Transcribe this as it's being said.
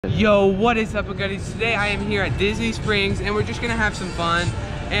Yo, what is up, buddies? Today I am here at Disney Springs and we're just gonna have some fun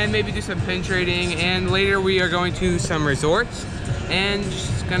and maybe do some pin trading, and later we are going to some resorts and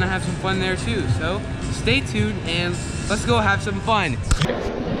just gonna have some fun there too. So stay tuned and let's go have some fun.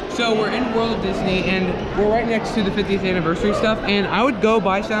 So we're in World of Disney and we're right next to the 50th anniversary stuff, and I would go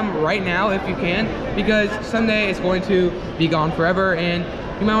buy some right now if you can, because someday it's going to be gone forever and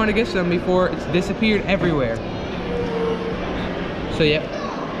you might want to get some before it's disappeared everywhere. So yeah.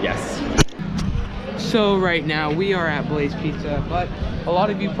 Yes. So right now we are at Blaze Pizza, but a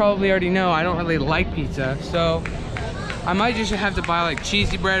lot of you probably already know I don't really like pizza, so I might just have to buy like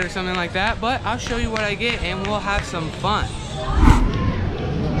cheesy bread or something like that, but I'll show you what I get and we'll have some fun.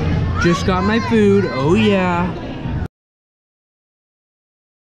 Just got my food, oh yeah.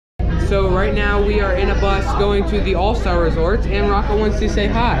 So right now we are in a bus going to the All-Star Resorts and Rocco wants to say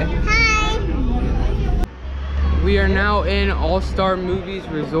hi. We are now in All-Star Movies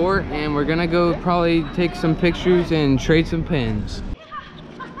Resort and we're gonna go probably take some pictures and trade some pins.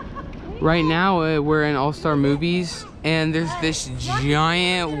 Right now we're in All-Star Movies and there's this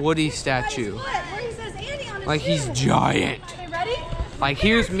giant Woody statue. Like he's giant. Like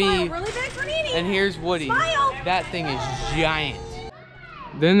here's me and here's Woody. That thing is giant.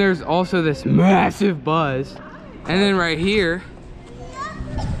 Then there's also this massive Buzz. And then right here,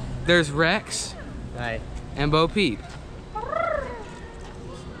 there's Rex. Hi. And Bo Peep.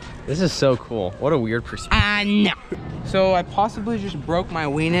 This is so cool. What a weird perspective. I know. So I possibly just broke my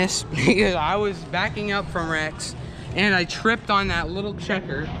weenus because I was backing up from Rex and I tripped on that little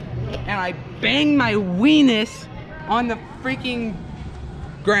checker and I banged my weenus on the freaking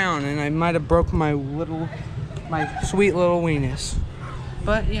ground and I might have broke my sweet little weenus.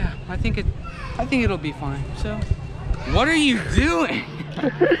 But yeah, I think it'll be fine. So what are you doing?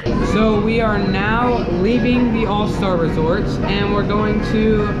 So we are now leaving the All-Star Resorts and we're going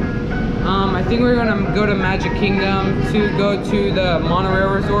to, I think we're gonna go to Magic Kingdom to go to the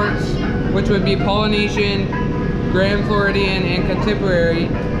monorail resorts, which would be Polynesian, Grand Floridian, and Contemporary.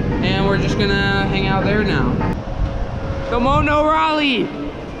 And we're just gonna hang out there now. The Mono Raleigh!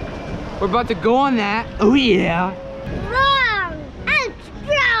 We're about to go on that. Oh yeah. Strong! I'm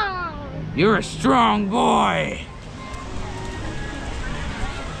strong! You're a strong boy.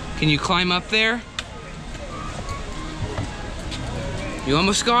 Can you climb up there? You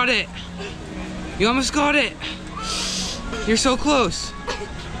almost got it. You almost got it. You're so close.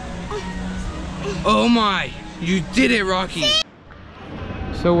 Oh my, you did it, Rocky.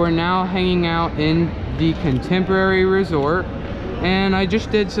 So we're now hanging out in the Contemporary Resort. And I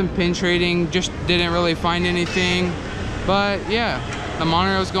just did some pin trading, just didn't really find anything. But yeah, the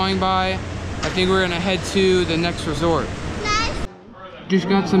monorail's going by. I think we're gonna head to the next resort. Just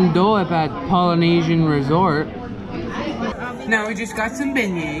got some Dole Whip at Polynesian Resort. Now we just got some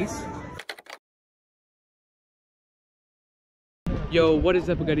beignets. Yo, what is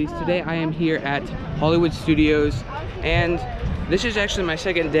up, buddies? Today I am here at Hollywood Studios, and this is actually my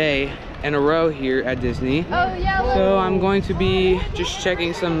second day in a row here at Disney. So I'm going to be just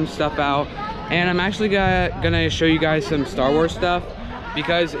checking some stuff out, and I'm actually gonna show you guys some Star Wars stuff,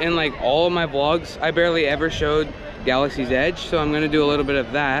 because in like all of my vlogs, I barely ever showed Galaxy's Edge, so I'm gonna do a little bit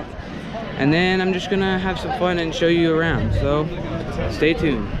of that, and then I'm just gonna have some fun and show you around, so stay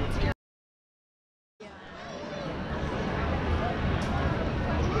tuned.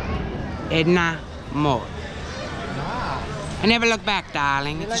 Edna Mode. I never look back,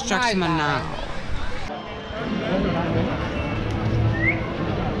 darling. It distracts me now.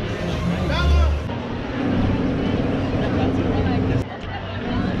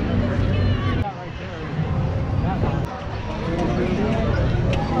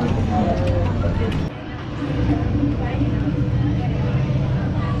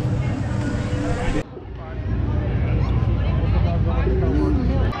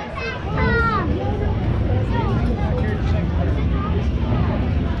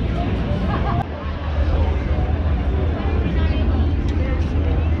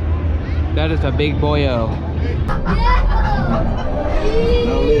 That is a big boyo. Now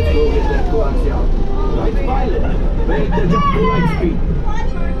let's go get that glass out. Right, Violet. Make the jump to light speed.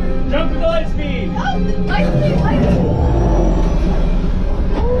 Jump to light speed. Oh, light speed, light speed.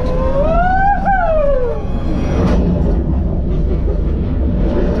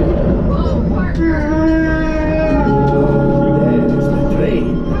 Whoa, partner. There's the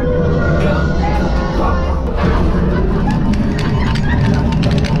train.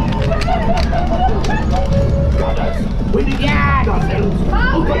 Got us. We did Yeah. ourselves.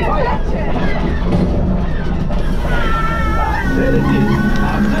 Open fire. There it is.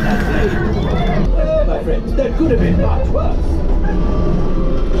 After that train. My friends, that could have been much worse.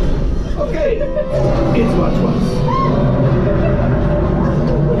 It's much worse.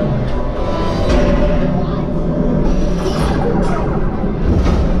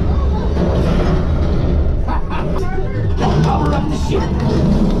 The power of the ship.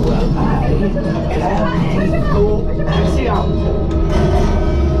 Well, I can go axiom.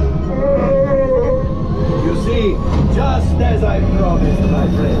 You see, just as I promised, my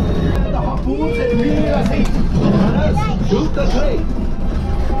friend. The harpoons and reel us in. Runners, shoot the train.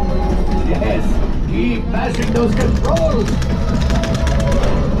 Yes, keep mashing those controls.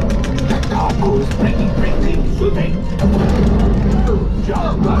 The harpoons breaking, shooting. Good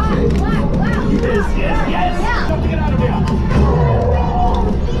job, Rocky. Yes. Don't get out of here.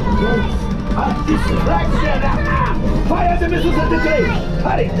 A distraction. Fire the missiles at the train.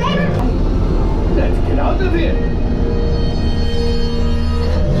 Hurry. Let's get out of here.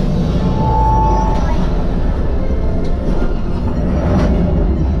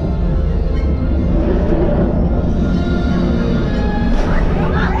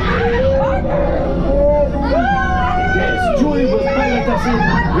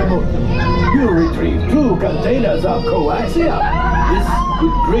 You retrieve 2 containers of coaxium. This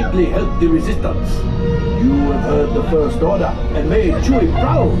would greatly help the resistance. You have heard the First Order and made Chewie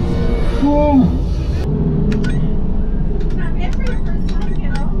proud. Whoa.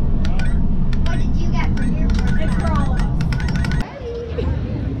 What did you get for your birthday? It's for all of us.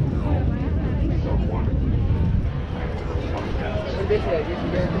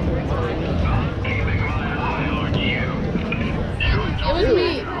 It was me.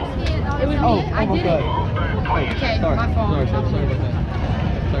 It was me. I did it. Okay, my fault. Sorry about that.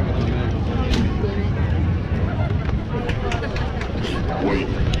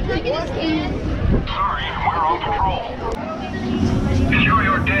 Can I get a scan? Sorry, we're on patrol. Enjoy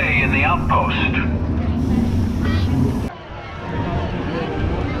your day in the outpost.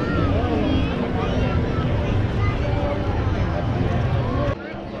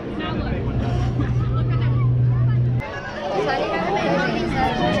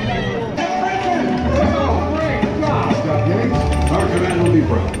 Our command will be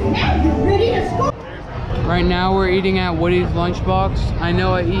proud. Right now we're eating at Woody's Lunchbox. I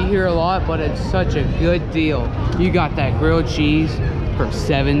know I eat here a lot, but it's such a good deal. You got that grilled cheese for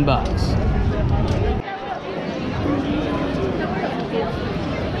 $7.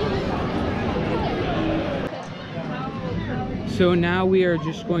 So now we are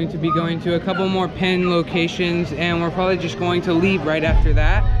just going to be going to a couple more pen locations, and we're probably just going to leave right after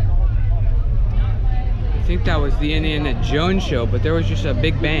that. I think that was the Indiana Jones show, but there was just a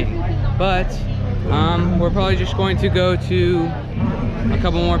big bang. But we're probably just going to go to a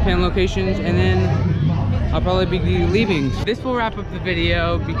couple more pen locations, and then I'll probably be leaving. This will wrap up the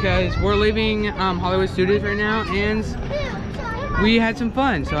video because we're leaving Hollywood Studios right now, and we had some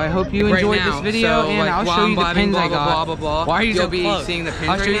fun. So I hope you enjoyed this video, and I'll show you the pins I got. Why are you so close? Seeing the pins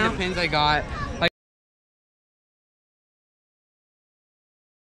I'll show you the pins I got.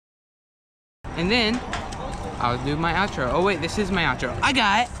 And then I'll do my outro. Oh wait, this is my outro. I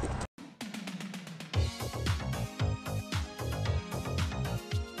got it.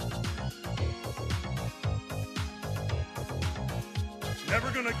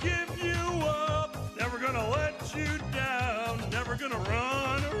 Never gonna give you up, never gonna let you down, never gonna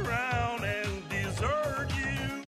run around and desert you.